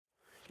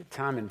Good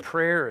time in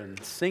prayer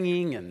and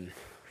singing and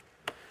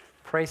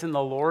praising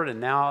the Lord. And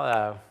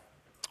now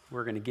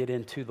we're going to get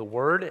into the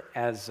Word.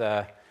 As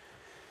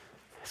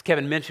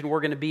Kevin mentioned, we're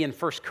going to be in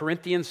 1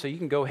 Corinthians, so you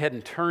can go ahead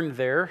and turn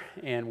there,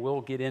 and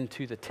we'll get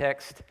into the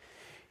text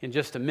in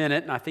just a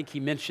minute. And I think he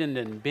mentioned,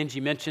 and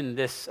Benji mentioned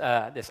this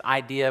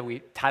idea. We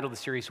titled the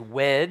series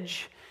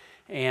Wedge,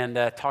 and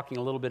talking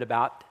a little bit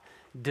about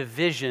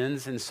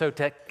divisions. And so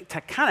to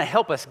kind of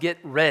help us get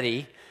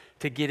ready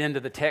to get into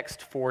the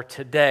text for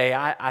today,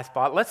 I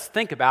thought, let's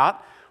think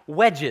about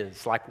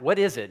wedges. Like, what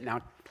is it?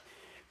 Now,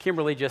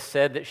 Kimberly just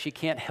said that she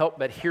can't help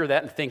but hear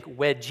that and think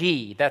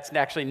wedgie. That's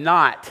actually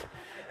not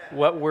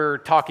what we're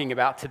talking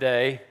about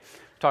today.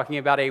 We're talking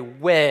about a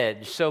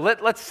wedge. So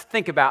let's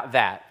think about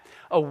that.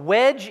 A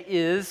wedge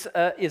is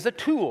a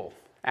tool,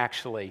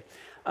 actually.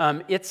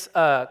 It's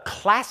a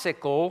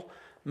classical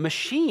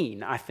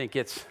machine. I think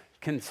it's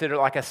considered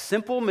like a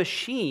simple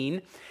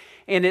machine,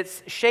 and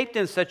it's shaped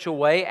in such a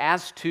way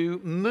as to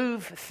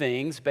move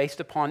things based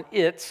upon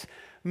its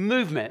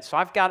movement. So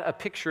I've got a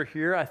picture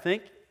here, I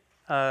think,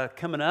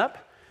 coming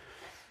up.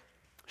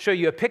 Show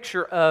you a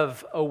picture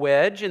of a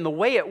wedge, and the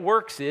way it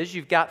works is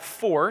you've got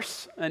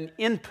force, an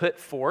input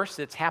force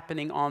that's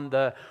happening on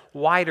the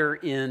wider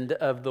end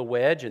of the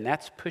wedge, and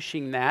that's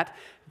pushing that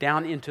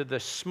down into the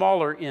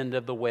smaller end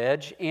of the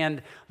wedge,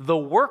 and the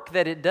work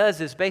that it does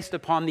is based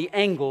upon the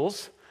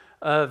angles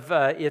of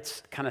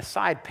its kind of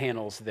side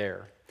panels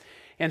there.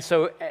 And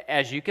so,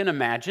 as you can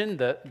imagine,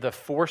 the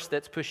force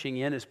that's pushing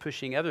in is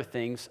pushing other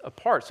things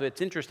apart. So it's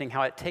interesting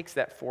how it takes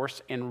that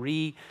force and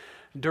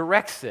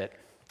redirects it.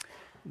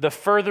 The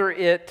further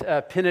it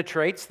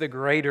penetrates, the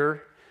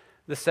greater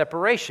the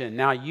separation.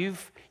 Now,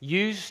 you've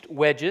used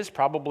wedges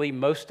probably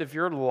most of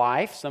your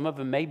life. Some of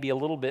them may be a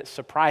little bit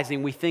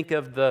surprising. We think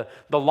of the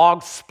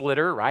log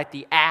splitter, right?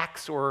 The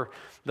axe or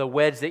the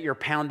wedge that you're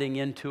pounding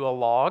into a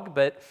log.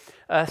 But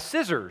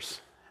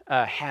scissors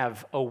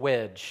have a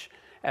wedge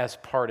as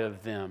part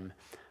of them.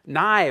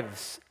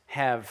 Knives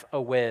have a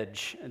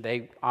wedge.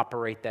 They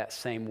operate that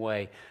same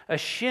way. A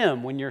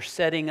shim, when you're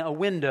setting a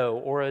window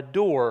or a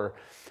door,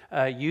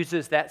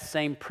 uses that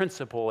same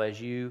principle. As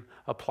you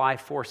apply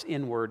force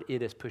inward,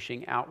 it is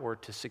pushing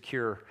outward to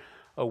secure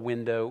a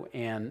window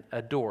and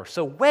a door.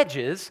 So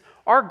wedges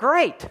are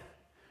great,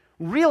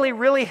 really,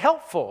 really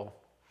helpful,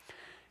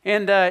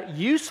 and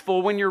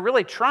useful when you're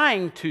really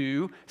trying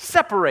to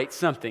separate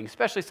something,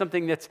 especially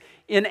something that's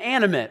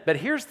inanimate. But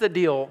here's the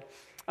deal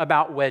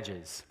about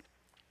wedges.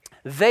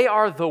 They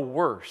are the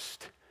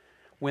worst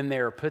when they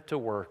are put to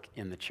work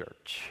in the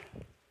church.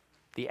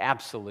 The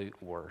absolute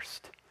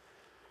worst.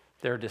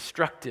 They're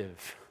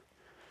destructive.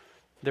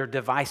 They're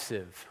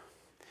divisive.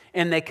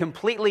 And they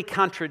completely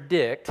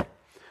contradict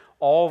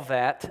all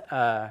that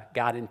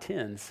God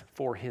intends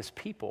for His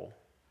people.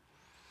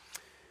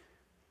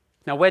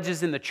 Now,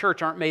 wedges in the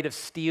church aren't made of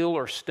steel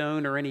or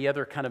stone or any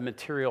other kind of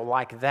material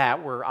like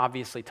that. We're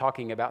obviously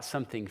talking about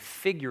something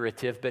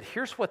figurative, but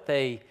here's what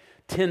they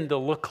tend to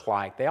look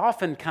like. They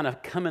often kind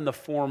of come in the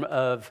form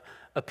of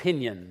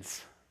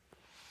opinions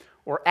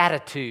or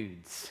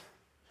attitudes,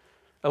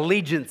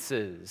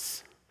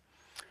 allegiances,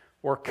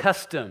 or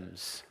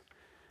customs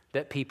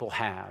that people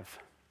have.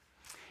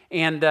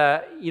 And,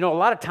 a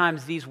lot of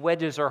times these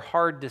wedges are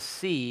hard to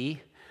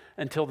see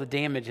until the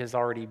damage has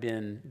already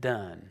been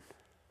done.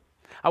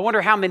 I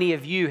wonder how many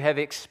of you have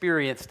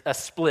experienced a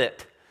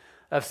split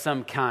of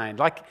some kind.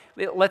 Like,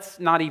 let's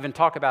not even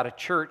talk about a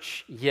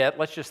church yet.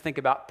 Let's just think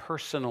about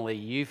personally.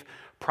 You've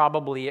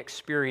probably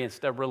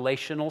experienced a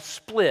relational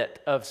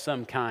split of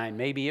some kind.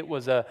 Maybe it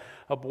was a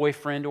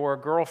boyfriend or a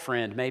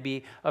girlfriend,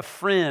 maybe a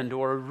friend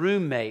or a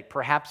roommate,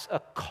 perhaps a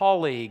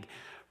colleague,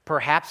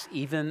 perhaps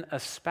even a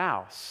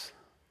spouse.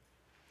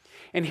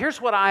 And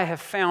here's what I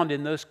have found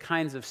in those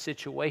kinds of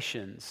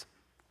situations.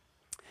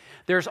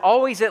 There's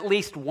always at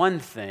least one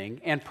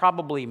thing, and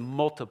probably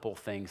multiple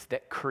things,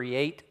 that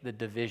create the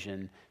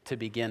division to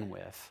begin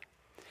with.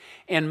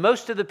 And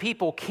most of the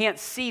people can't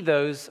see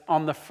those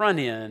on the front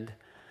end,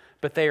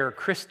 but they are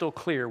crystal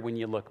clear when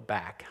you look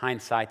back.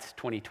 Hindsight's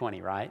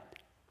 20/20, right?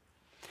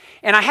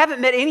 And I haven't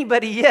met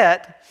anybody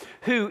yet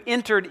who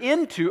entered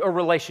into a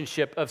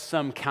relationship of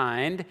some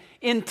kind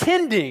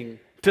intending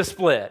to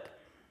split,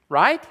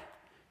 right?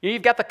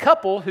 You've got the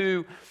couple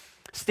who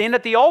stand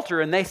at the altar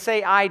and they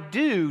say, "I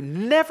do,"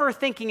 never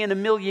thinking in a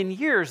million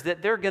years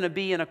that they're going to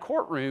be in a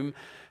courtroom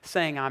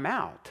saying, "I'm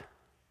out."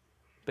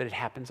 But it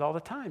happens all the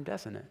time,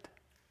 doesn't it?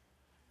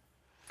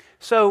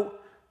 So,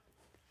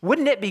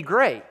 wouldn't it be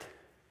great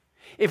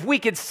if we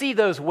could see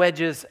those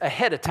wedges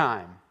ahead of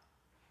time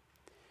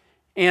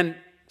and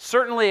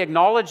certainly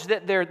acknowledge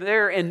that they're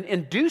there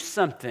and do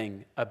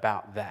something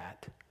about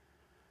that?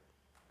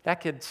 That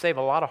could save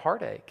a lot of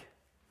heartache,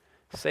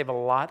 save a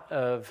lot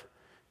of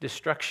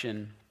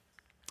destruction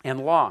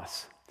and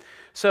loss.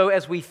 So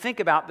as we think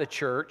about the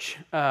church,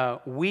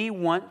 we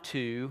want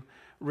to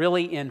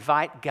really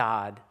invite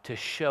God to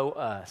show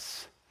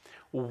us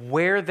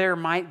where there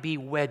might be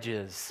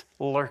wedges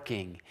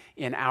lurking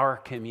in our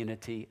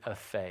community of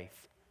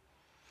faith.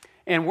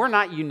 And we're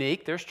not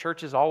unique. There's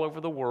churches all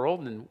over the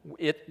world, and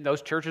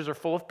those churches are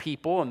full of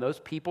people, and those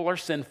people are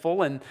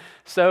sinful. And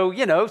so,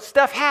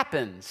 stuff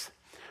happens.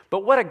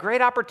 But what a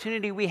great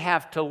opportunity we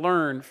have to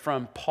learn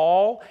from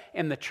Paul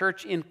and the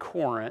church in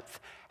Corinth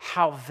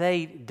how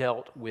they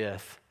dealt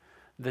with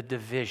the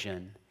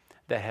division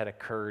that had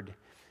occurred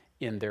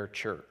in their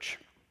church.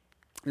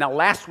 Now,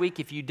 last week,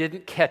 if you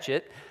didn't catch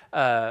it,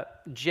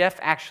 Jeff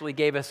actually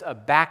gave us a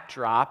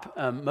backdrop,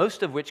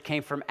 most of which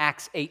came from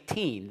Acts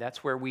 18.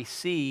 That's where we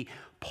see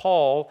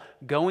Paul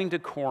going to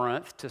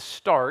Corinth to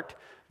start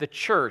the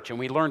church. And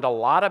we learned a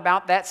lot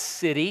about that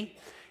city.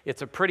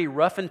 It's a pretty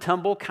rough and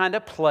tumble kind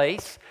of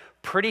place.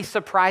 Pretty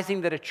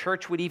surprising that a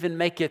church would even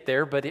make it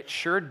there, but it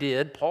sure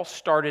did. Paul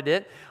started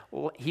it.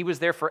 He was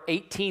there for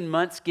 18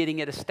 months getting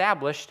it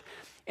established,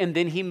 and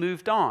then he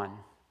moved on.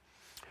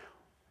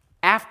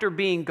 After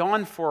being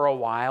gone for a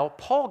while,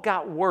 Paul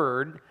got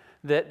word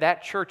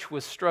that church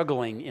was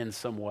struggling in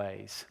some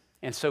ways.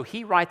 And so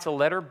he writes a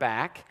letter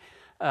back,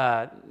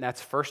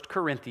 that's 1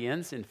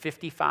 Corinthians in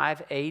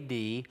 55 AD,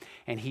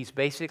 and he's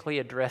basically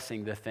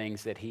addressing the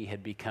things that he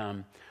had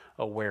become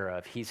aware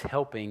of. He's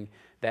helping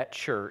that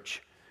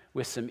church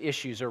with some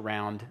issues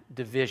around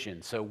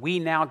division. So we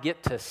now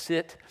get to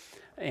sit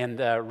and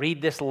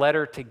read this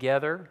letter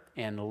together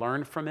and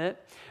learn from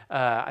it.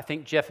 I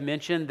think Jeff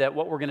mentioned that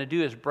what we're going to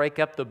do is break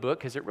up the book,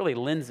 because it really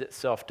lends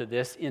itself to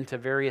this, into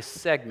various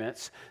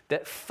segments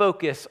that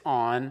focus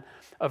on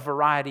a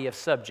variety of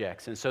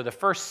subjects. And so the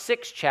first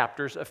 6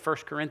 chapters of 1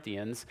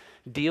 Corinthians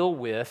deal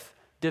with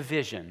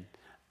division.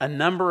 A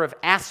number of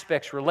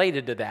aspects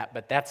related to that,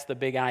 but that's the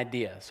big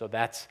idea. So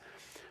that's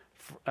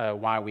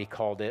why we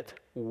called it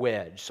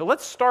Wedge. So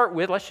let's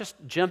just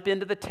jump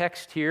into the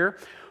text here.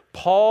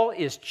 Paul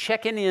is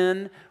checking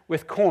in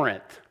with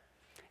Corinth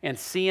and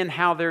seeing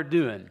how they're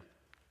doing.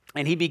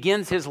 And he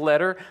begins his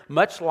letter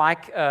much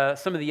like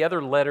some of the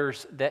other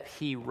letters that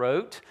he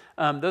wrote.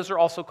 Those are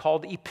also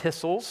called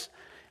epistles.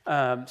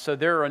 So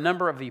there are a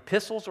number of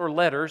epistles or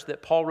letters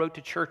that Paul wrote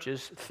to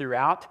churches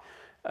throughout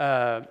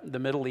the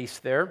Middle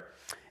East there.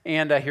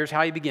 And here's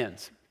how he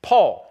begins.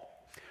 Paul,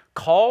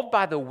 called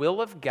by the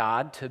will of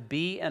God to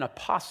be an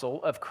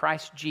apostle of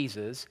Christ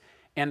Jesus,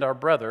 and our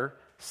brother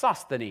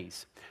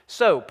Sosthenes.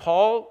 So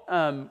Paul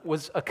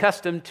was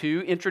accustomed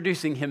to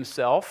introducing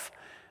himself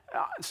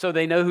so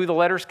they know who the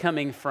letter's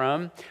coming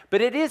from.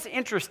 But it is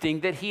interesting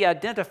that he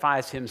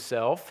identifies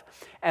himself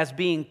as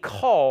being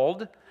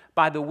called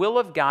by the will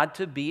of God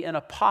to be an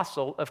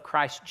apostle of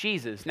Christ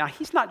Jesus. Now,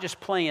 he's not just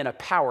playing a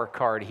power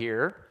card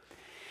here.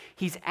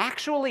 He's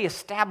actually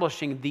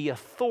establishing the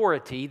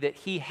authority that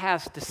he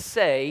has to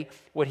say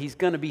what he's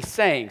going to be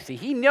saying. See,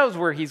 he knows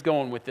where he's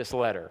going with this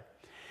letter.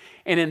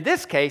 And in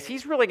this case,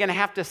 he's really going to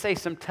have to say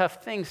some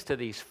tough things to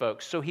these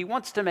folks. So he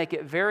wants to make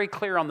it very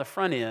clear on the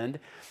front end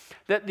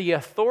that the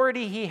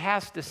authority he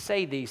has to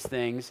say these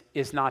things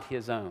is not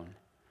his own.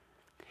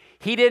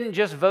 He didn't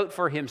just vote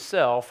for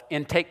himself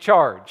and take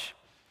charge.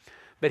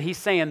 But he's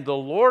saying, the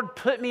Lord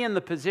put me in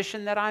the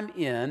position that I'm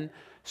in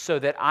so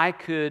that I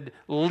could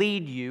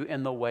lead you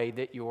in the way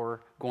that you're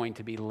going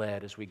to be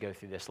led as we go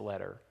through this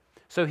letter.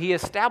 So he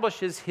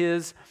establishes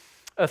his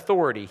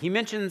authority. He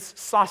mentions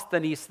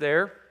Sosthenes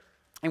there,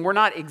 and we're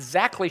not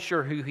exactly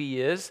sure who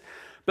he is,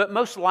 but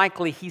most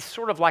likely he's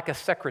sort of like a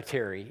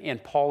secretary,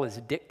 and Paul is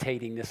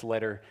dictating this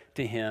letter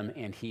to him,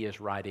 and he is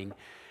writing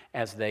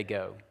as they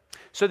go.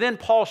 So then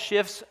Paul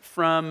shifts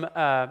from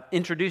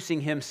introducing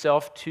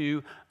himself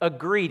to a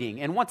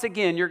greeting. And once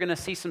again, you're going to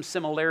see some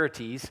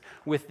similarities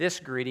with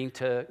this greeting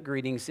to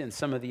greetings in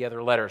some of the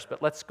other letters.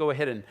 But let's go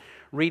ahead and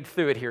read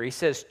through it here. He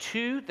says,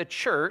 "To the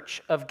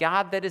church of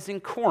God that is in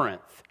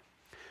Corinth,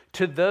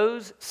 to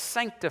those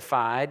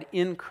sanctified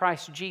in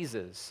Christ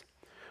Jesus,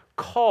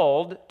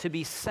 called to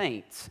be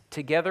saints,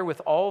 together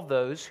with all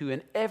those who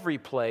in every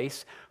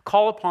place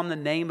call upon the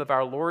name of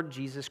our Lord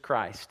Jesus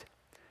Christ,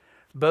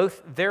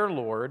 both their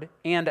Lord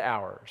and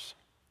ours.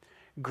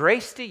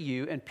 Grace to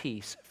you and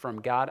peace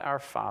from God our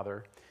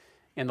Father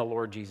and the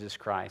Lord Jesus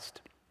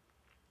Christ."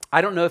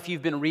 I don't know if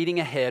you've been reading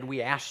ahead.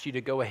 We asked you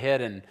to go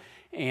ahead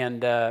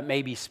and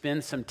maybe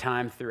spend some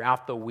time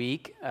throughout the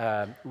week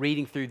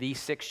reading through these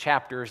 6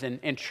 chapters.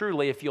 And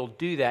truly, if you'll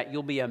do that,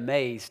 you'll be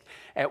amazed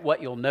at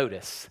what you'll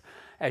notice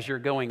as you're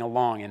going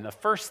along. And the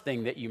first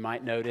thing that you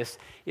might notice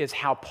is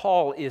how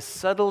Paul is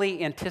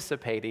subtly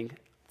anticipating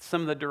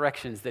some of the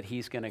directions that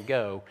he's going to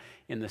go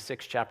in the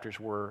 6 chapters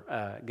we're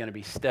going to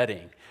be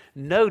studying.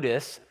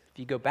 Notice, if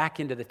you go back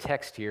into the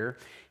text here,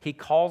 he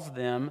calls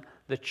them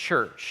the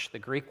church. The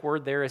Greek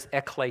word there is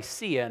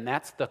ekklesia, and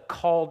that's the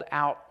called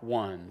out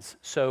ones.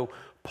 So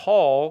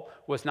Paul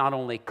was not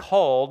only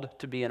called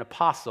to be an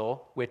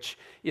apostle, which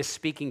is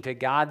speaking to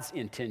God's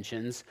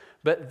intentions,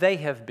 but they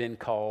have been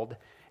called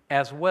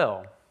as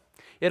well.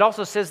 It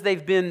also says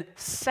they've been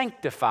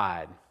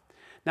sanctified.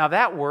 Now,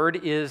 that word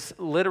is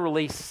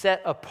literally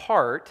set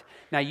apart.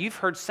 Now, you've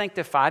heard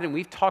sanctified, and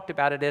we've talked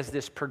about it as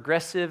this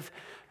progressive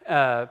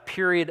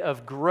period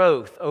of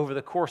growth over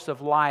the course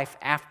of life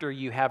after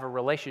you have a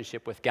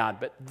relationship with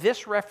God. But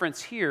this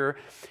reference here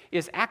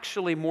is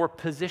actually more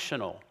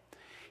positional.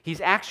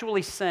 He's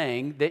actually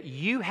saying that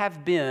you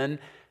have been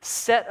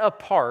set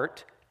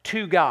apart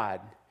to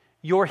God.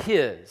 You're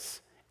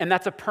His. And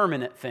that's a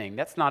permanent thing.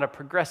 That's not a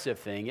progressive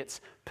thing.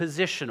 It's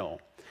positional.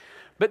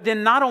 But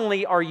then not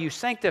only are you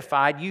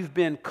sanctified, you've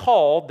been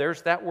called,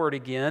 there's that word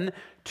again,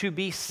 to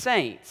be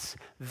saints.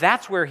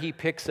 That's where he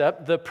picks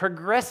up the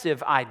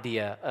progressive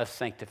idea of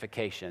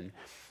sanctification.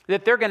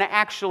 That they're going to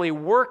actually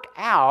work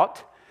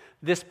out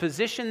this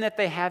position that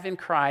they have in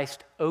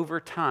Christ over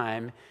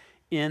time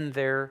in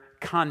their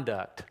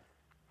conduct.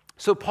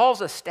 So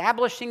Paul's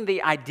establishing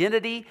the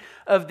identity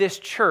of this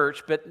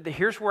church, but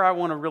here's where I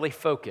want to really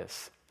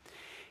focus.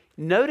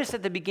 Notice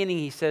at the beginning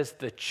he says,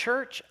 the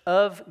church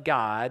of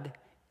God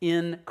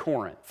in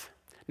Corinth.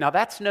 Now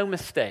that's no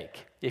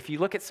mistake. If you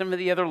look at some of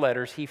the other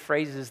letters, he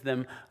phrases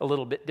them a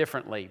little bit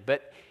differently.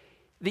 But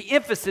the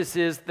emphasis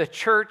is the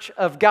church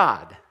of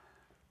God,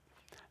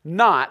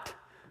 not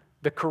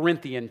the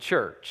Corinthian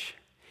church.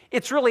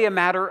 It's really a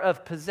matter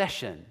of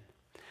possession.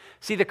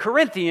 See, the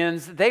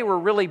Corinthians, they were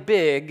really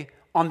big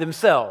on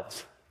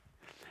themselves.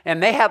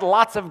 And they had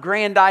lots of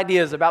grand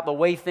ideas about the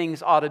way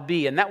things ought to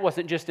be. And that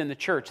wasn't just in the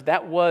church.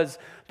 That was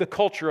the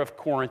culture of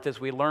Corinth,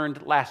 as we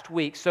learned last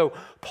week. So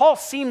Paul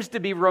seems to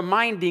be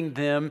reminding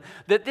them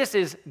that this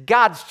is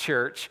God's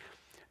church,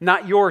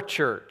 not your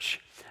church.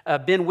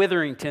 Ben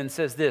Witherington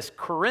says this,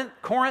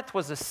 Corinth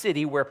was a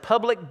city where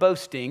public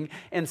boasting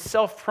and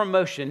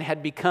self-promotion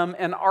had become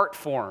an art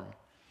form.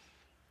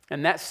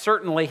 And that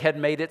certainly had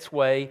made its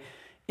way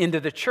into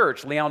the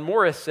church. Leon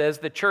Morris says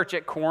the church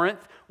at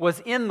Corinth was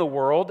in the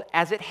world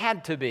as it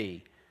had to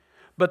be,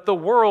 but the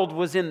world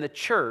was in the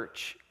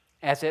church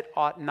as it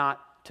ought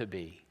not to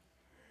be.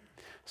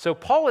 So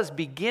Paul is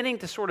beginning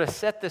to sort of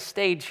set the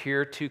stage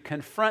here to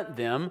confront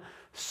them,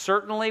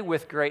 certainly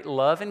with great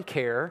love and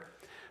care,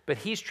 but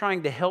he's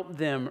trying to help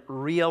them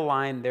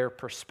realign their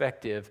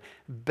perspective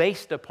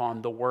based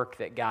upon the work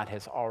that God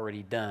has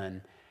already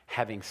done,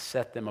 having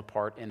set them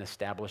apart and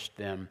established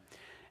them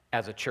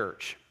as a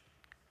church.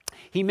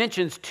 He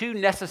mentions two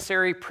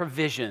necessary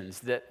provisions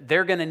that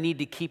they're going to need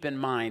to keep in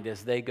mind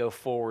as they go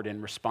forward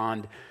and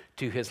respond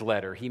to his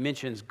letter. He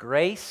mentions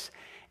grace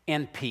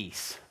and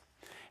peace.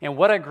 And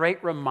what a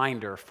great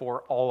reminder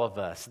for all of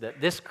us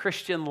that this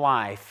Christian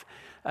life,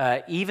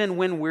 even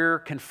when we're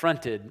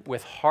confronted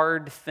with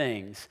hard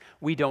things,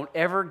 we don't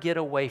ever get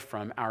away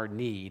from our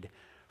need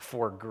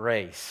for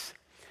grace.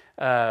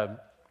 I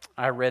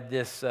read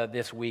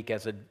this week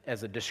as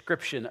a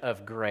description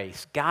of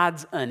grace.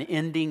 God's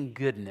unending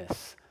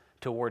goodness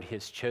toward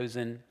his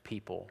chosen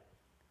people.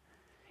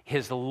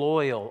 His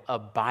loyal,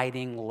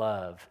 abiding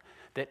love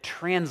that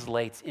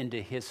translates into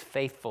his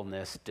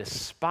faithfulness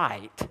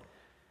despite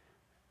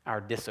our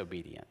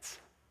disobedience.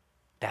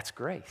 That's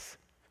grace.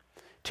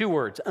 Two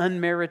words,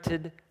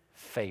 unmerited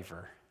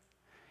favor.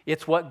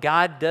 It's what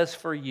God does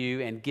for you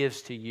and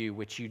gives to you,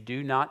 which you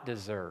do not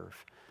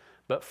deserve,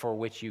 but for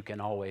which you can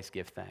always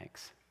give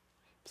thanks.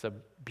 It's a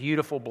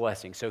beautiful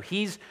blessing. So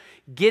he's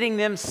getting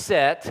them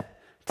set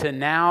to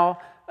now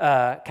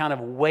kind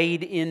of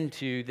wade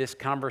into this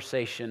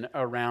conversation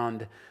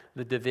around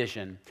the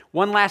division.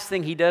 One last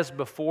thing he does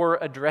before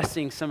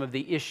addressing some of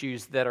the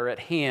issues that are at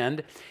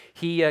hand,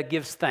 he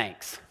gives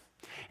thanks.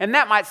 And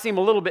that might seem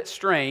a little bit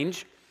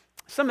strange.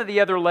 Some of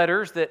the other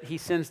letters that he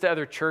sends to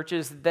other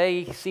churches,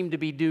 they seem to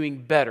be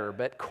doing better.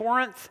 But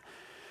Corinth,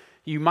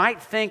 you might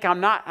think,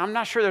 I'm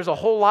not sure there's a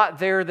whole lot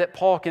there that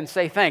Paul can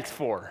say thanks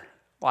for.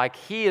 Like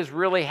he is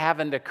really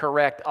having to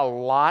correct a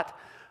lot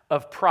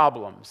of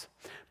problems.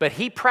 But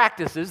he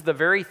practices the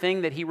very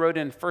thing that he wrote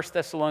in 1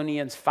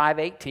 Thessalonians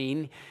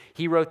 5:18.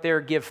 He wrote there,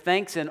 give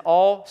thanks in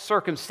all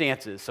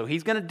circumstances. So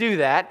he's going to do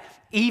that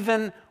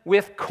even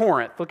with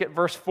Corinth. Look at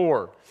verse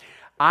 4.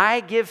 I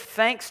give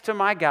thanks to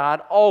my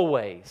God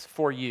always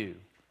for you.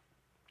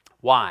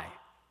 Why?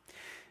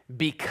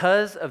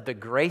 Because of the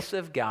grace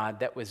of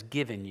God that was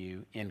given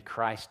you in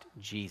Christ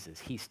Jesus.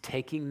 He's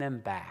taking them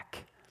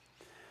back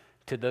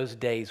to those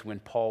days when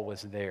Paul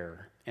was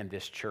there and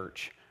this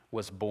church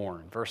was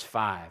born. Verse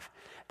 5,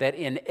 that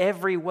in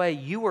every way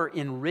you were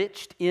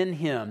enriched in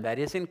him, that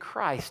is in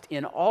Christ,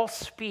 in all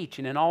speech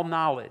and in all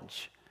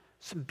knowledge.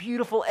 Some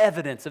beautiful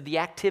evidence of the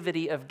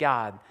activity of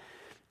God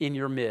in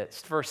your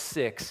midst. Verse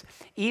 6,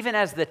 even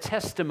as the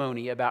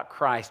testimony about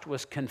Christ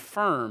was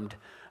confirmed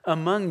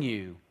among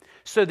you,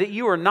 so that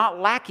you are not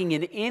lacking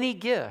in any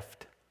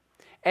gift,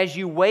 as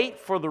you wait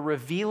for the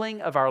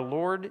revealing of our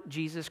Lord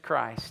Jesus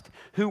Christ,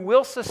 who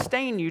will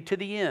sustain you to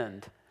the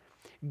end,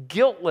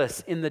 guiltless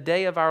in the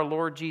day of our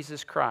Lord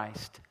Jesus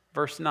Christ.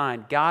 Verse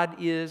 9, God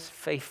is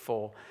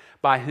faithful,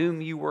 by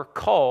whom you were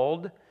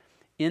called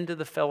into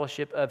the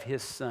fellowship of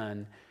his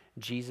Son,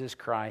 Jesus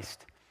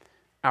Christ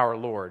our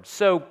Lord.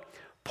 So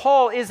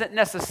Paul isn't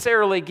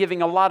necessarily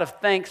giving a lot of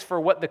thanks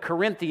for what the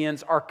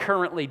Corinthians are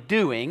currently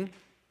doing.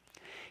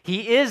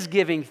 He is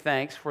giving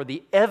thanks for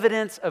the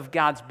evidence of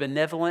God's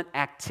benevolent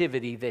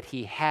activity that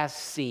he has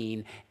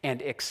seen and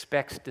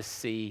expects to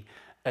see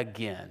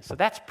again. So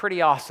that's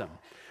pretty awesome.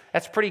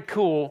 That's pretty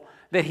cool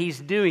that he's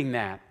doing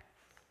that.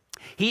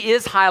 He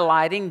is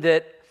highlighting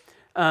that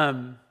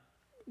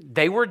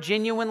They were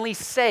genuinely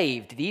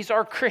saved. These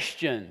are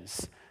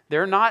Christians.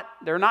 They're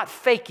not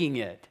faking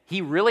it.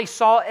 He really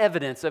saw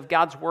evidence of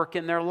God's work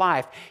in their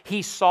life.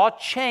 He saw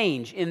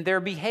change in their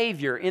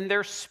behavior, in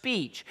their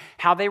speech,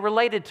 how they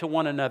related to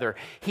one another.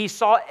 He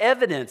saw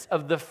evidence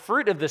of the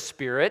fruit of the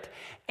Spirit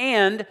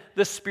and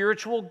the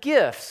spiritual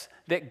gifts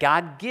that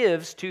God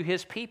gives to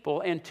His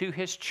people and to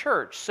His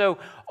church. So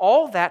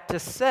all that to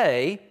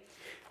say,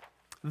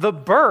 the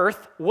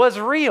birth was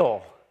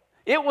real.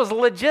 It was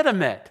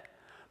legitimate.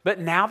 But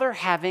now they're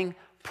having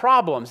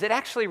problems. It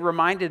actually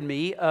reminded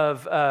me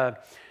of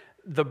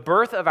the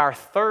birth of our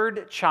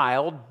third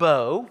child,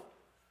 Bo.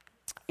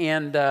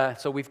 And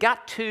so we've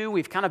got two.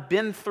 We've kind of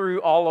been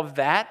through all of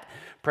that,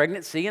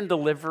 pregnancy and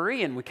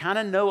delivery, and we kind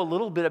of know a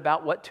little bit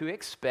about what to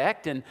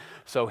expect. And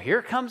so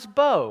here comes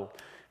Bo.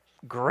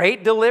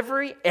 Great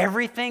delivery.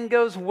 Everything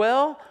goes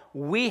well.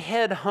 We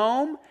head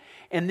home.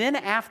 And then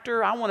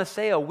after, I want to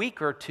say, a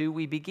week or two,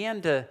 we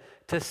began to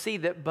see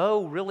that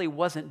Bo really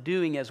wasn't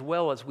doing as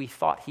well as we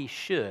thought he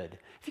should.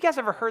 Have you guys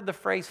ever heard the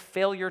phrase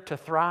failure to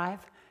thrive?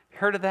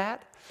 Heard of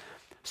that?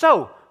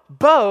 So,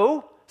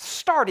 Bo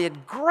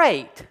started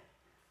great.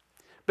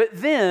 But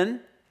then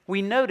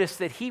we noticed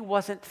that he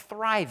wasn't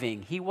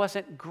thriving. He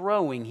wasn't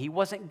growing. He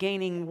wasn't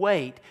gaining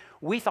weight.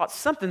 We thought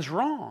something's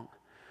wrong.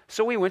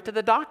 So we went to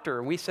the doctor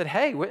and we said,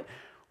 hey,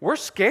 we're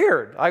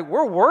scared.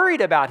 We're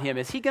worried about him.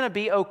 Is he going to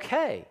be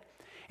okay?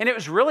 And it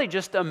was really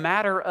just a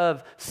matter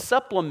of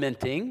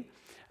supplementing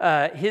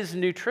his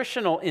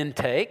nutritional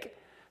intake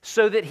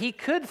so that he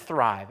could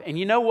thrive. And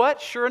you know what?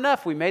 Sure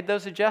enough, we made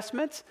those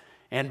adjustments,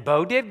 and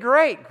Bo did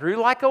great, grew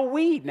like a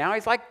weed. Now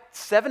he's like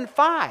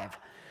 7'5".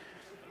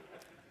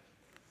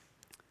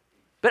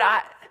 But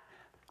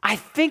I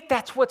think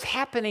that's what's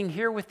happening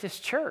here with this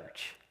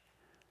church.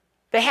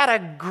 They had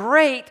a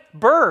great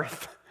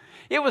birth.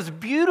 It was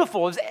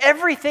beautiful. It was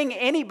everything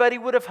anybody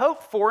would have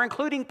hoped for,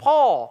 including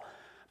Paul.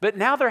 But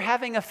now they're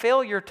having a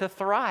failure to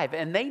thrive,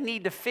 and they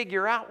need to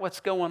figure out what's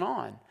going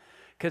on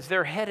because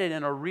they're headed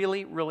in a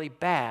really, really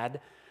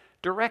bad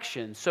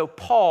direction. So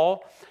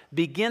Paul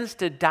begins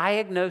to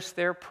diagnose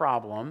their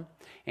problem,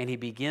 and he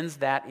begins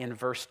that in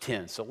verse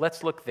 10. So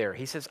let's look there.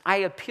 He says, I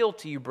appeal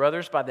to you,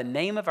 brothers, by the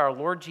name of our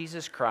Lord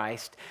Jesus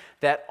Christ,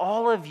 that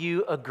all of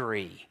you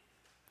agree,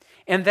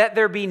 and that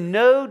there be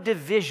no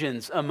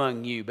divisions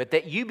among you, but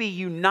that you be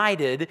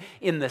united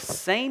in the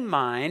same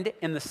mind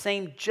and the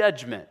same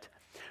judgment.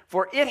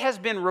 For it has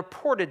been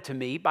reported to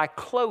me by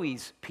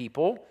Chloe's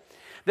people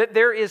that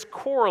there is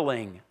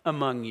quarreling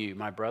among you,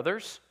 my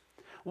brothers.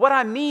 What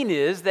I mean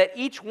is that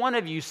each one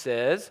of you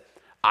says,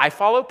 I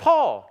follow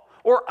Paul,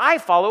 or I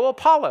follow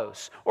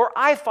Apollos, or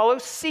I follow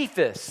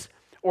Cephas,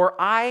 or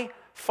I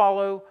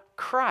follow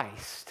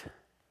Christ.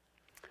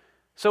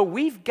 So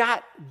we've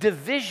got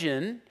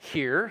division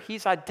here.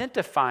 He's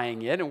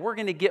identifying it, and we're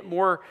going to get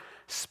more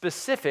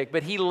specific,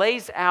 but he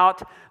lays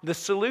out the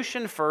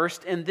solution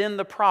first and then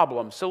the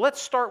problem. So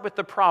let's start with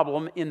the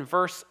problem in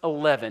verse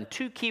 11.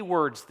 Two key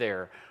words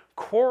there,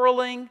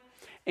 quarreling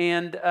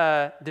and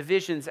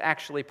divisions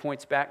actually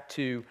points back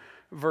to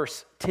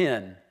verse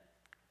 10.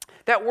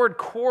 That word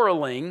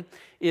quarreling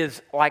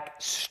is like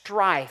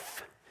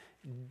strife,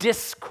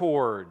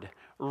 discord,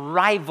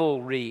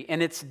 rivalry,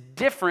 and it's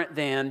different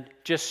than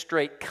just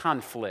straight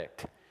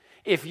conflict.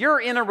 If you're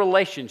in a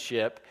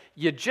relationship,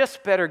 you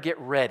just better get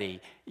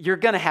ready. You're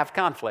going to have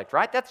conflict,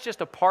 right? That's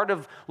just a part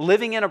of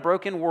living in a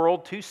broken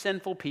world, two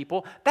sinful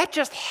people. That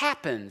just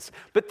happens.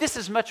 But this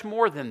is much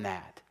more than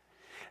that.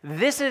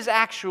 This is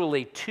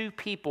actually two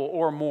people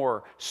or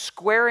more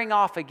squaring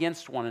off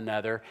against one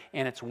another,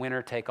 and it's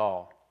winner take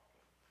all.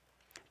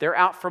 They're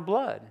out for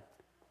blood.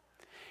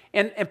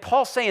 And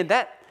Paul's saying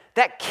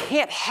that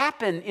can't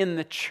happen in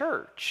the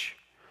church.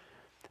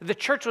 The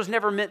church was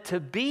never meant to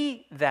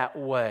be that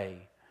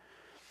way.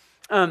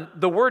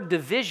 The word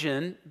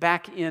division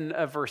back in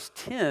verse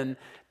 10,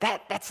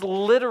 that's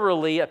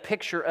literally a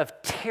picture of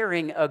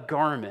tearing a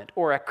garment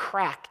or a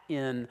crack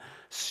in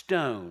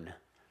stone.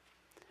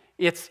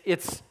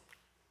 It's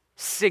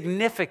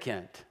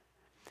significant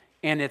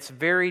and it's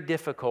very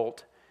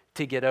difficult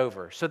to get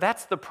over. So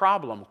that's the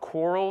problem,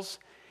 quarrels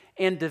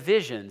and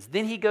divisions.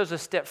 Then he goes a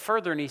step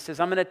further and he says,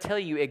 I'm going to tell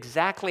you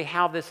exactly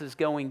how this is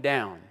going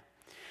down.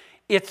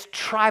 It's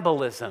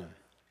tribalism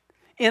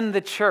in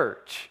the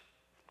church.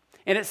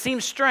 And it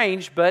seems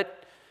strange,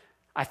 but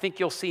I think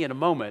you'll see in a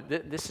moment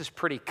that this is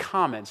pretty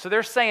common. So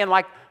they're saying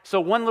so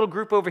one little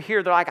group over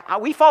here, they're like,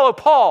 we follow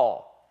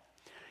Paul.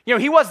 You know,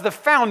 he was the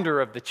founder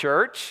of the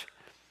church,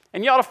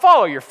 and you ought to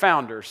follow your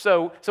founder.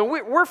 So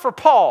we're for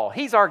Paul.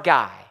 He's our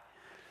guy.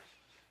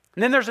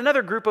 And then there's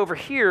another group over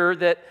here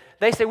that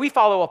they say we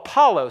follow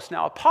Apollos.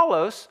 Now,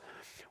 Apollos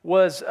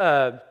was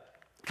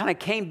kind of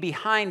came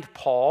behind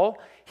Paul.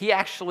 He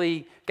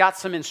actually got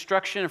some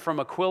instruction from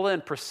Aquila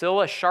and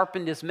Priscilla,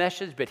 sharpened his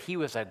message, but he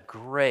was a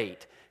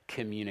great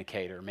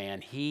communicator,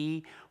 man.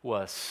 He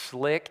was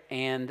slick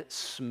and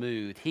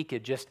smooth. He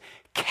could just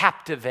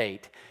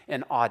captivate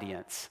an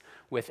audience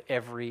with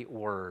every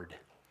word.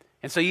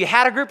 And so you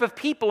had a group of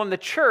people in the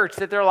church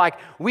that they're like,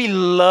 we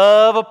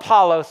love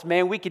Apollos,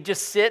 man. We could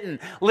just sit and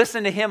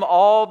listen to him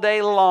all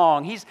day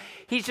long. He's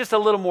just a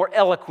little more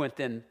eloquent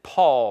than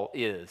Paul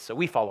is, so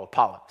we follow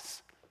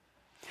Apollos.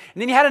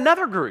 And then you had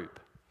another group.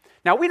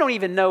 Now, we don't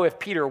even know if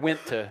Peter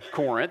went to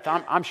Corinth.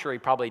 I'm sure he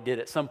probably did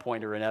at some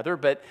point or another.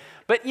 But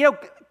you know,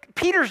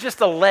 Peter's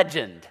just a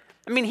legend.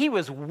 I mean, he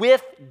was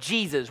with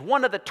Jesus,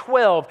 one of the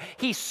 12.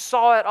 He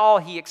saw it all.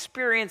 He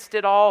experienced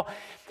it all.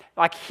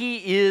 Like,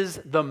 he is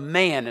the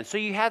man. And so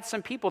you had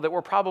some people that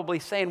were probably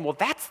saying, well,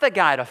 that's the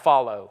guy to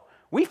follow.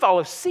 We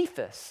follow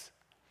Cephas.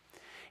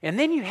 And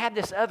then you had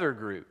this other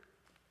group.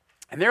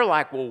 And they're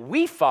like, well,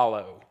 we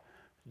follow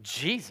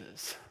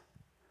Jesus.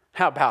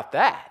 How about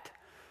that?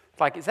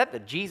 Like, is that the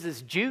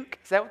Jesus juke?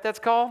 Is that what that's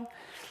called?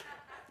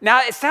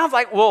 Now, it sounds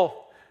like,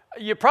 well,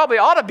 you probably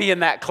ought to be in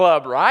that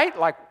club, right?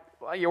 Like,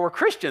 we're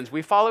Christians.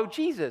 We follow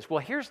Jesus.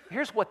 Well,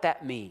 here's what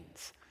that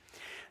means.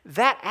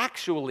 That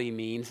actually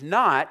means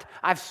not,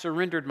 I've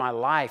surrendered my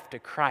life to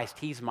Christ.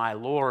 He's my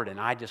Lord, and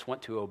I just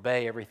want to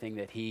obey everything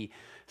that he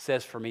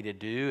says for me to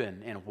do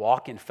and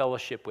walk in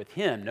fellowship with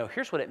him. No,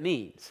 here's what it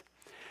means.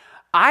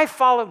 I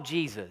follow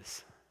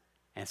Jesus,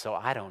 and so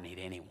I don't need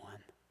anyone.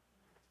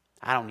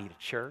 I don't need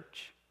a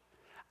church.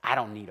 I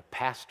don't need a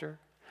pastor.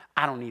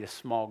 I don't need a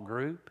small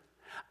group.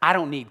 I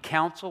don't need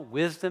counsel,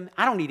 wisdom.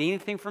 I don't need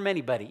anything from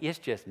anybody. It's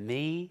just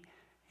me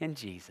and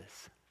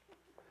Jesus.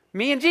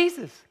 Me and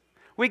Jesus.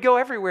 We go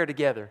everywhere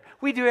together.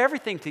 We do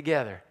everything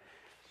together.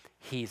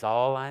 He's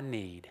all I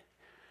need,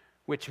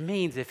 which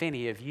means if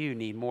any of you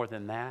need more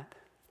than that,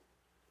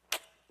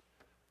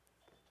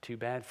 too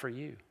bad for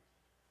you.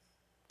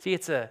 See,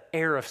 it's an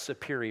air of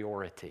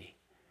superiority.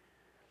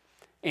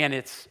 And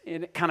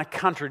it kind of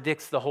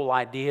contradicts the whole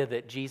idea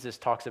that Jesus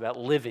talks about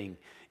living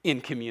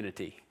in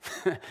community,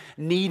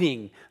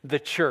 needing the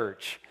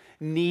church,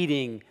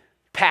 needing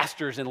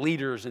pastors and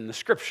leaders and the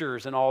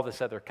scriptures and all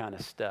this other kind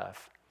of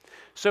stuff.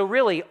 So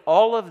really,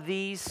 all of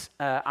these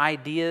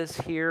ideas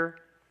here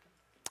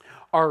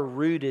are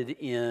rooted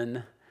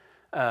in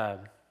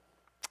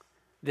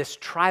this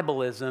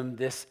tribalism,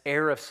 this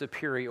air of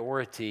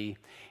superiority,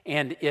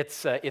 and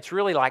it's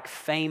really like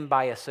fame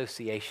by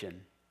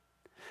association.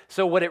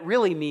 So what it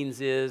really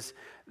means is,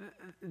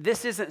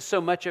 this isn't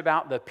so much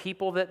about the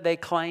people that they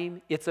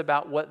claim, it's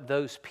about what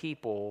those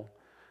people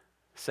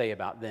say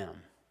about them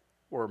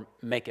or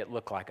make it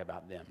look like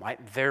about them.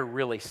 Like, they're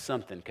really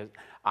something, because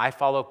I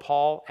follow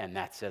Paul, and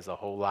that says a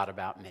whole lot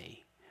about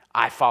me.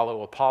 I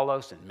follow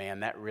Apollos, and man,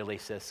 that really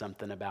says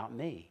something about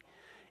me.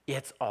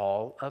 It's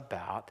all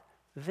about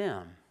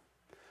them.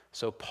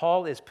 So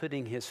Paul is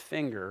putting his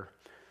finger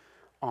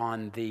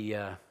on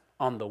the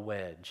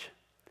wedge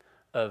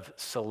of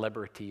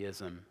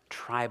celebrityism,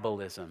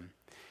 tribalism.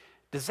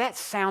 Does that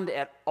sound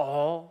at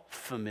all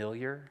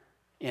familiar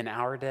in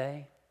our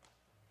day?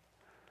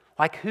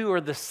 Like, who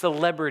are the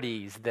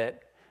celebrities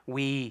that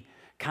we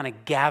kind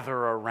of gather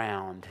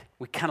around?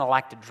 We kind of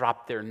like to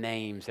drop their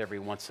names every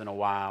once in a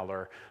while,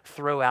 or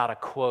throw out a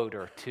quote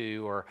or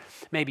two, or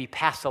maybe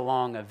pass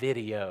along a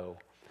video.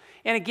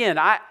 And again,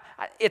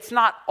 it's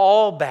not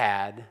all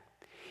bad.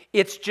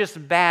 It's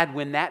just bad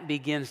when that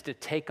begins to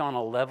take on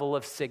a level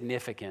of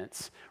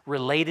significance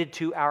related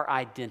to our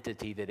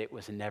identity that it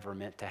was never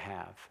meant to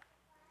have,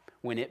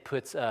 when it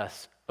puts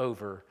us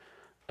over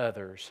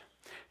others.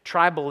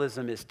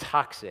 Tribalism is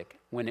toxic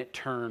when it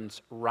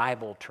turns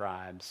rival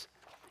tribes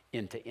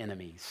into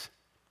enemies.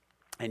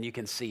 And you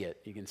can see it.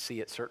 You can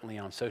see it certainly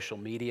on social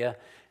media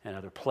and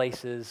other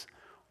places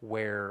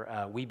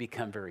where we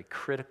become very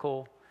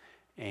critical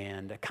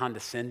and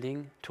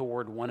condescending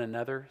toward one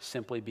another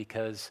simply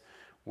because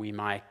we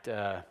might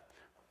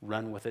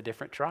run with a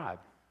different tribe.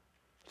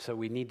 So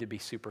we need to be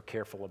super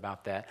careful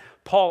about that.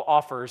 Paul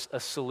offers a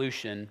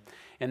solution,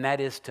 and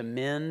that is to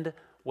mend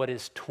what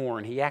is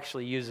torn. He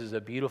actually uses a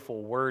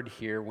beautiful word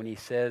here when he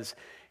says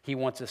he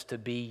wants us to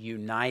be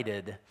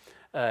united.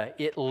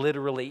 It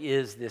literally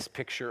is this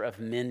picture of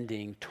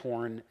mending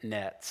torn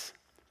nets,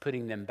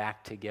 putting them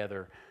back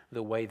together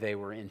the way they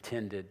were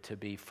intended to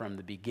be from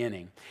the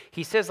beginning.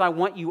 He says, I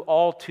want you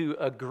all to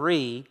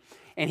agree.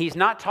 And he's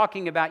not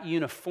talking about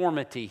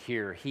uniformity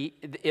here.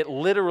 It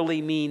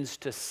literally means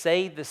to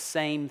say the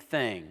same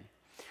thing.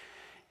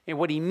 And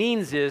what he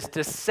means is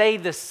to say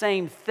the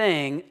same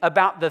thing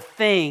about the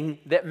thing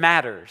that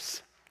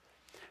matters.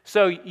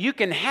 So you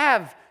can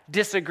have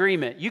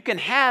disagreement. You can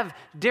have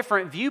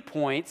different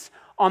viewpoints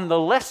on the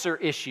lesser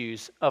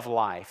issues of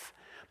life.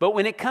 But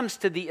when it comes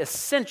to the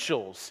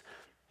essentials,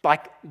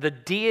 like the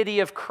deity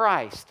of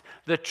Christ,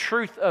 the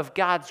truth of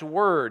God's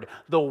word,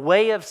 the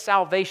way of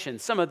salvation,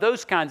 some of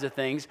those kinds of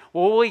things,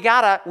 well, we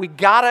gotta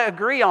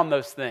agree on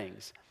those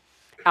things.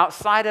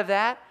 Outside of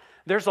that,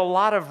 there's a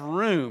lot of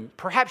room.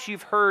 Perhaps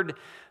you've heard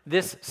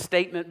this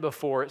statement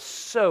before. It's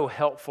so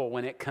helpful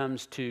when it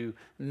comes to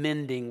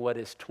mending what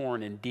is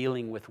torn and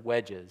dealing with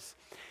wedges.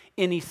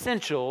 In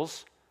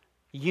essentials,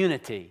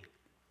 unity.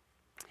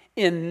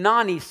 In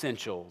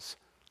non-essentials,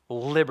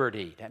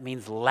 liberty. That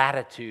means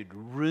latitude,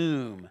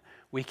 room.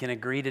 We can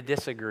agree to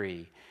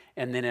disagree.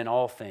 And then in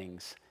all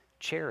things,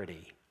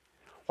 charity.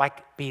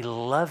 Like, be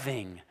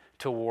loving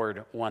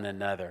toward one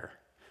another.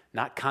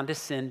 Not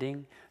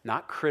condescending,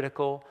 not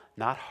critical,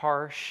 not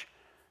harsh,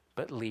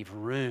 but leave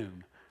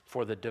room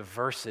for the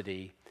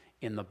diversity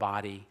in the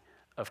body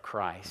of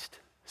Christ.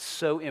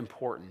 So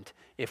important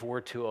if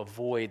we're to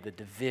avoid the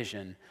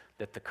division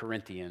that the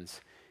Corinthians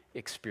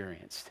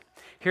experienced.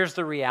 Here's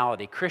the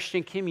reality.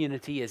 Christian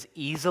community is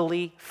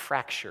easily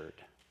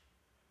fractured,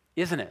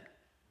 isn't it?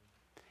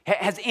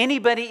 Has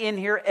anybody in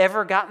here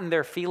ever gotten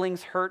their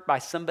feelings hurt by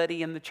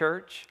somebody in the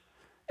church?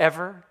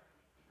 Ever?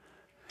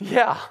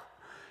 Yeah.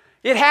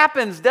 It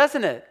happens,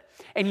 doesn't it?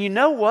 And you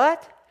know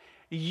what?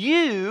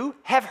 You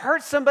have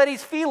hurt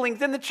somebody's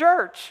feelings in the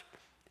church.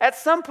 At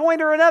some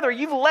point or another,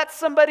 you've let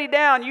somebody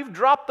down. You've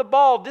dropped the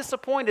ball,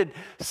 disappointed,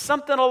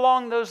 something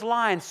along those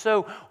lines.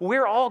 So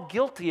we're all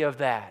guilty of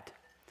that.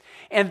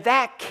 And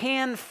that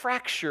can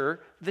fracture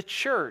the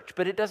church,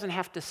 but it doesn't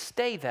have to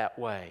stay that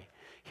way.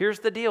 Here's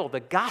the deal. The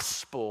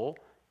gospel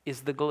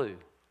is the glue.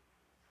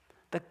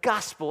 The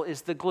gospel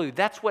is the glue.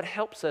 That's what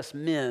helps us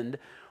mend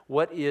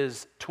what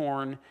is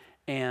torn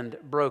and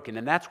broken.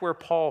 And that's where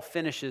Paul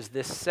finishes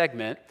this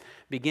segment,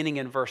 beginning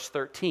in verse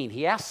 13.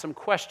 He asks some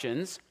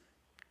questions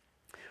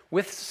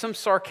with some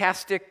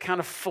sarcastic kind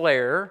of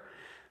flair,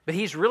 but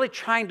he's really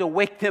trying to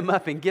wake them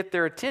up and get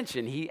their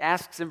attention. He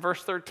asks in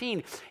verse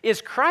 13,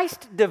 is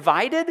Christ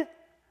divided?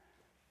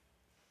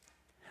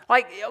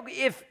 Like,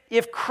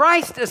 if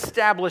Christ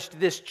established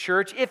this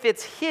church, if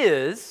it's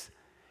his,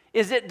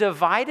 is it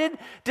divided?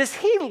 Does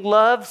he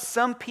love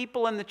some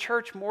people in the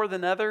church more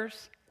than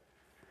others?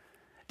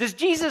 Does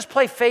Jesus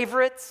play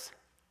favorites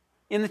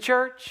in the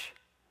church?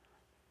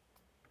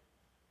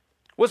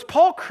 Was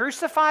Paul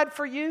crucified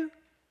for you?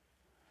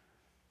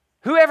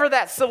 Whoever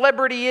that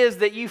celebrity is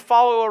that you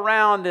follow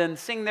around and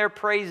sing their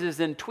praises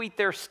and tweet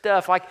their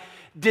stuff, like,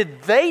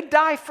 did they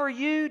die for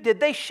you?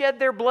 Did they shed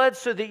their blood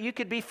so that you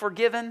could be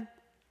forgiven?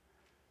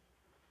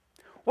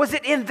 Was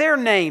it in their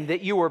name that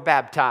you were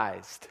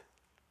baptized?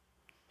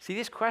 See,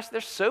 these questions,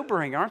 they're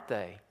sobering, aren't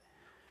they?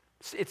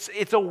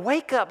 It's a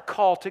wake-up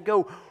call to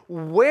go,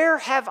 where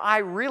have I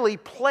really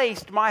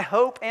placed my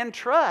hope and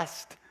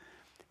trust?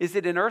 Is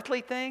it in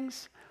earthly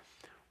things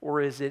or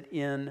is it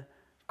in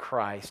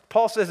Christ?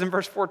 Paul says in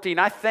verse 14,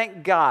 I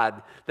thank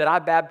God that I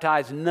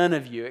baptized none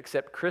of you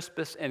except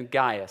Crispus and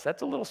Gaius.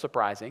 That's a little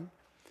surprising.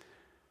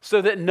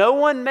 So that no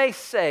one may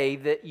say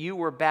that you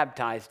were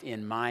baptized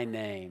in my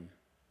name.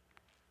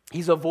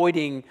 He's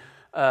avoiding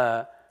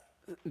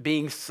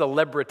being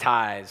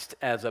celebritized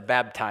as a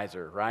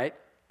baptizer, right?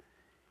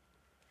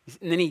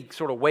 And then he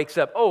sort of wakes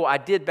up, oh, I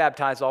did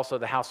baptize also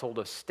the household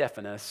of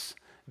Stephanas.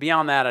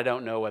 Beyond that, I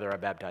don't know whether I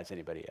baptized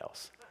anybody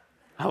else.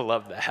 I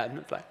love that.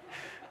 It's like,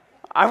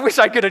 I wish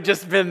I could have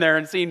just been there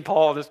and seen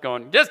Paul just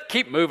going, just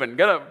keep moving.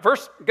 Go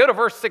to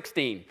verse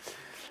 16.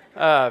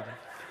 Now,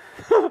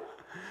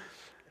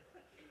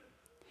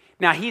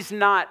 he's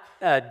not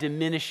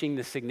diminishing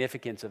the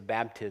significance of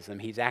baptism.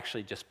 He's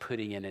actually just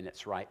putting it in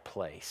its right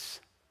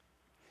place.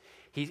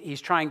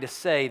 He's trying to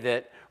say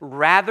that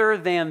rather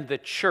than the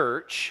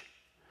church,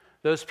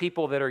 those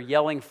people that are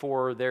yelling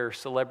for their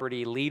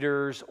celebrity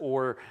leaders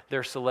or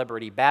their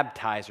celebrity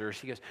baptizers,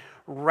 he goes,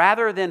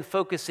 rather than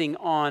focusing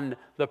on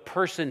the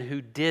person who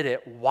did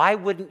it, why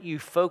wouldn't you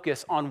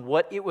focus on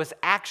what it was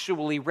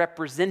actually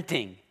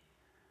representing?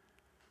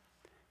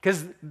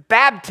 Because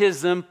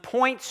baptism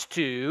points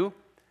to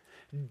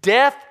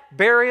death,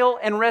 burial,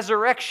 and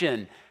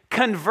resurrection,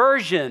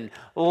 conversion,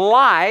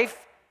 life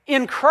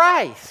in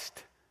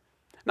Christ.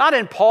 Not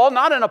in Paul,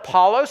 not in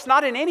Apollos,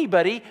 not in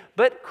anybody,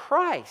 but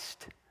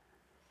Christ.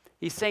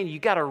 He's saying you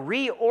got to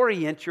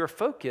reorient your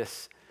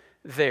focus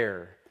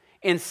there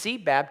and see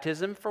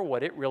baptism for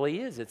what it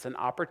really is. It's an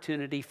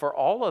opportunity for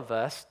all of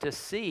us to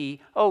see,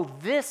 oh,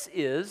 this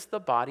is the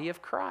body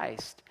of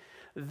Christ.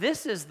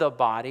 This is the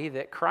body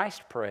that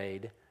Christ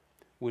prayed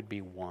would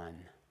be one.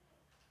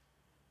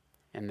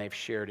 And they've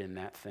shared in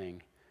that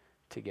thing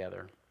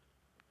together.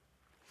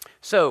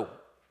 So,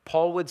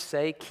 Paul would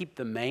say, keep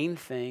the main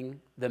thing.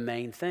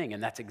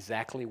 And that's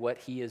exactly what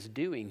he is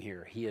doing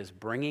here. He is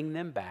bringing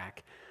them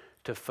back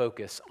to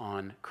focus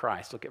on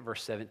Christ. Look at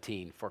verse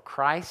 17. For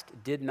Christ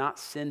did not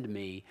send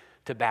me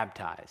to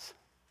baptize,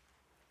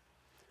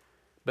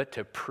 but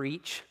to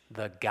preach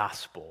the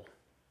gospel.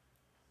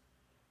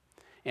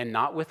 And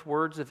not with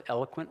words of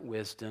eloquent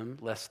wisdom,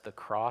 lest the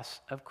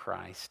cross of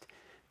Christ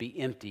be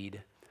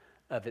emptied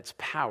of its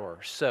power.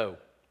 So,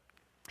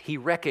 he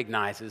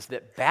recognizes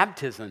that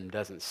baptism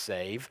doesn't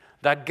save,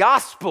 the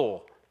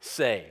gospel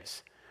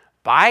saves.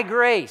 By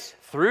grace,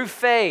 through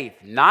faith,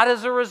 not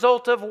as a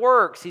result of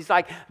works. He's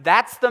like,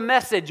 that's the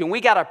message, and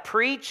we got to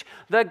preach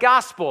the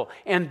gospel.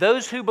 And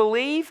those who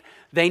believe,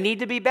 they need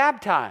to be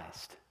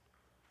baptized.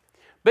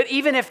 But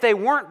even if they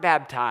weren't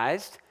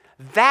baptized,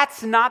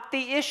 that's not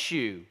the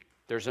issue.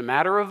 There's a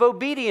matter of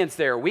obedience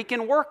there. We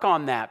can work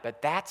on that,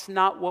 but that's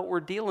not what we're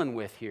dealing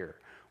with here.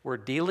 We're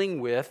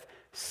dealing with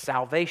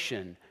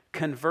salvation,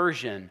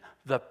 conversion,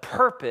 the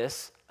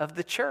purpose of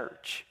the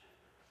church.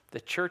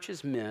 The church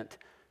is meant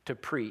to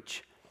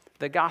preach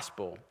the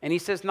gospel. And he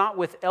says, not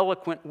with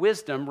eloquent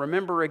wisdom.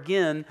 Remember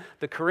again,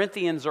 the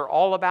Corinthians are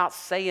all about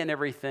saying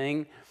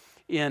everything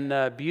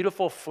in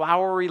beautiful,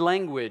 flowery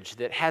language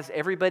that has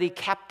everybody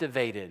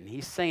captivated.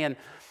 He's saying,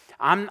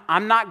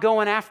 I'm not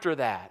going after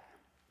that.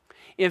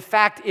 In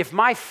fact, if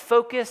my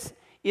focus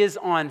is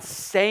on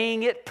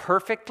saying it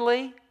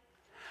perfectly,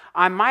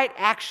 I might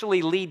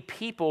actually lead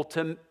people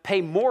to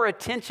pay more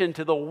attention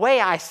to the way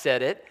I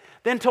said it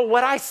than to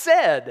what I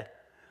said.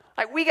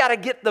 Like, we got to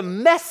get the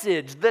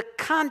message, the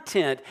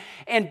content,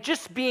 and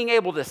just being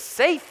able to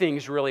say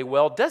things really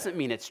well doesn't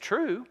mean it's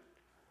true.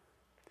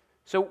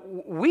 So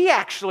we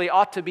actually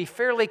ought to be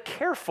fairly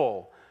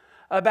careful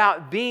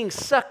about being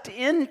sucked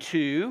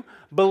into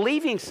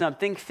believing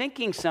something,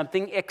 thinking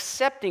something,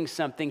 accepting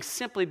something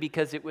simply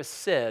because it was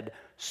said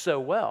so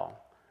well.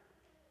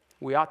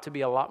 We ought to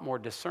be a lot more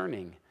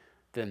discerning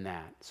than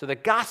that. So the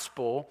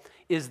gospel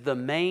is the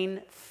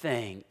main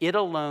thing. It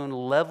alone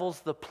levels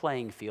the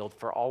playing field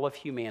for all of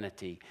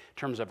humanity in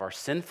terms of our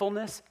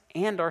sinfulness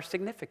and our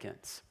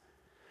significance.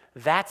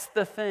 That's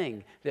the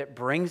thing that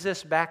brings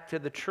us back to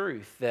the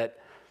truth that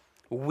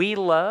we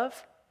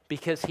love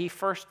because he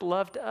first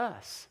loved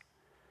us.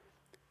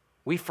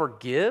 We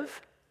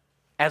forgive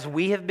as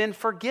we have been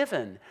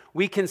forgiven.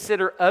 We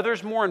consider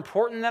others more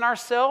important than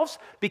ourselves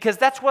because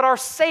that's what our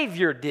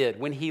Savior did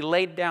when he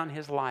laid down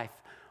his life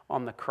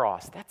on the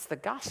cross. That's the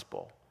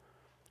gospel.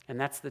 And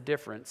that's the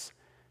difference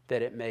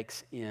that it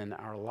makes in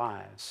our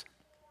lives.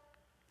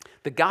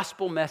 The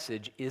gospel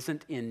message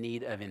isn't in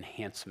need of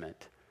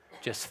enhancement,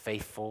 just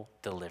faithful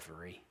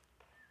delivery.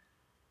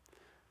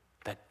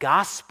 The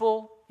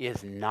gospel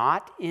is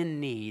not in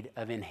need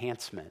of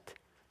enhancement.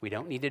 We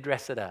don't need to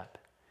dress it up.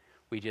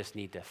 We just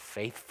need to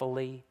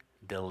faithfully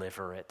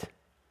deliver it.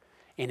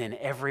 And in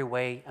every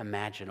way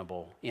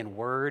imaginable, in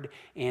word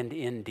and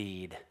in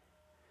deed.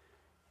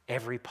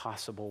 Every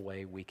possible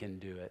way we can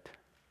do it.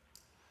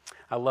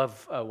 I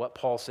love what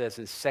Paul says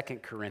in 2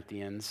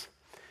 Corinthians.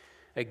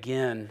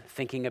 Again,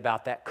 thinking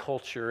about that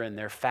culture and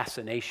their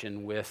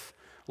fascination with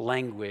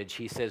language,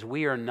 he says,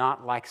 we are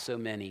not like so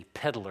many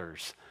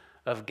peddlers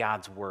of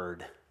God's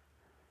word,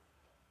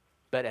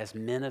 but as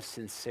men of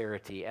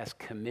sincerity, as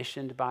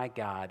commissioned by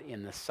God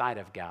in the sight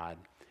of God,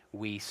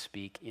 we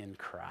speak in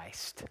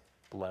Christ.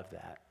 Love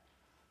that.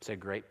 It's a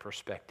great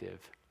perspective.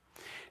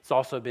 It's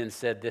also been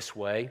said this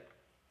way.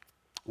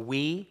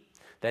 We,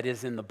 that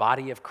is in the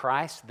body of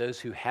Christ, those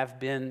who have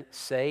been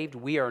saved,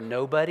 we are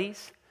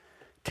nobodies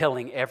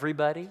telling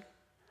everybody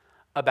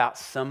about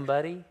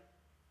somebody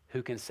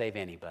who can save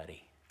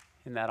anybody.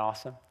 Isn't that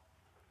awesome?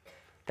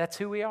 That's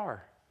who we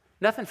are.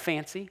 Nothing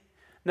fancy,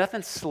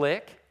 nothing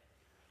slick,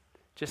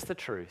 just the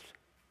truth,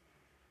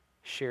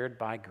 shared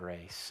by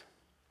grace.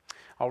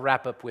 I'll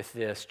wrap up with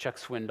this. Chuck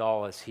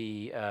Swindoll, as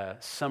he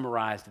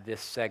summarized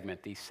this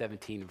segment, these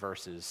 17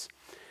 verses,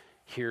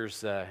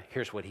 here's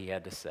what he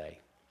had to say.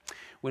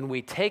 When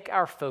we take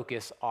our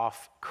focus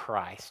off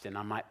Christ, and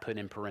I might put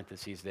in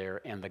parentheses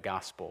there, and the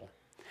gospel,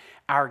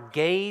 our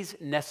gaze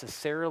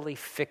necessarily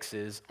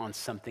fixes on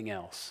something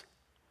else.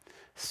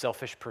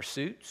 Selfish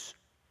pursuits,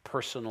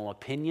 personal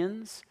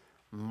opinions,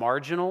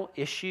 marginal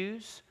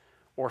issues,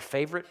 or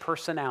favorite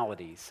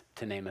personalities,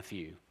 to name a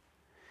few.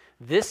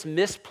 This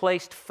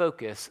misplaced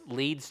focus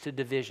leads to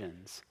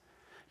divisions.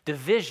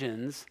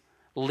 Divisions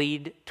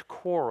lead to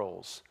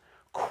quarrels.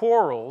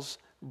 Quarrels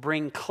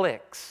bring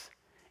cliques.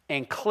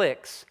 And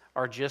cliques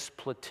are just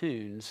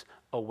platoons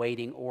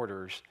awaiting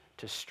orders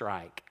to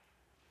strike.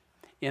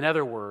 In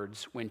other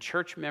words, when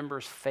church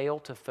members fail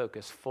to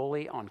focus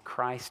fully on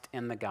Christ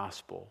and the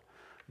gospel,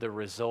 the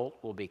result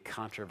will be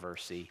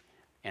controversy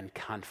and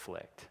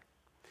conflict.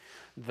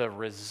 The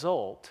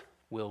result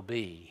will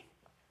be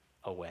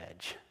a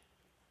wedge.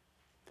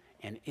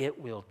 And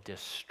it will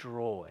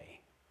destroy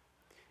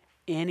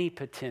any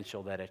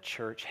potential that a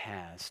church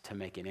has to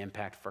make an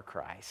impact for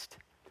Christ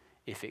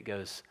if it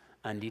goes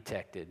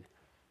undetected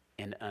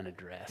and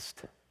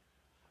unaddressed.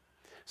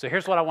 So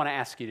here's what I want to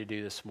ask you to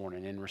do this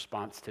morning in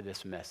response to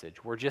this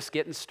message. We're just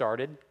getting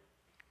started.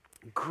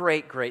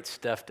 Great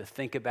stuff to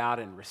think about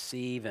and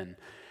receive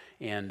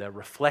and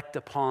reflect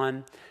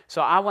upon.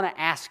 So I want to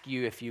ask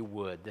you, if you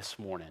would, this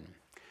morning,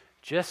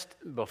 just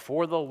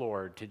before the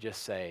Lord, to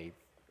just say,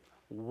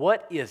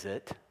 what is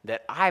it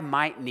that I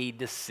might need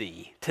to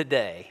see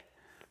today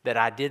that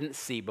I didn't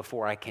see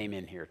before I came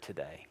in here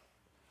today?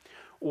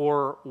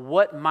 Or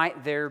what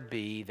might there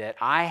be that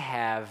I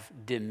have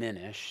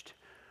diminished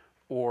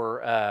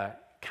or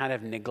kind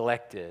of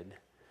neglected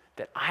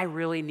that I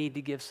really need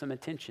to give some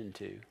attention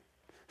to?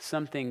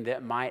 Something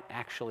that might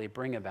actually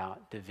bring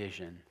about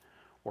division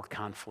or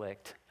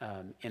conflict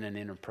in an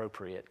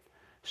inappropriate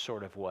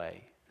sort of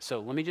way.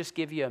 So let me just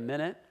give you a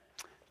minute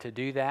to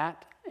do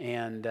that.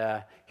 And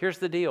here's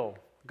the deal.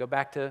 Go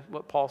back to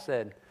what Paul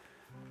said.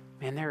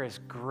 Man, there is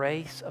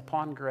grace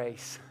upon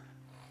grace.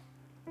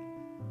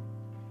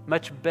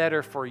 Much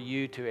better for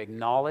you to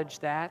acknowledge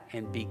that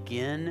and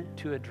begin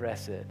to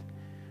address it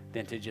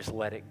than to just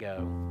let it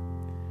go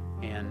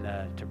and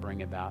to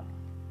bring about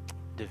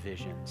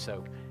division.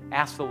 So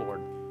ask the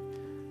Lord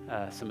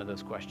some of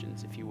those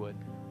questions, if you would.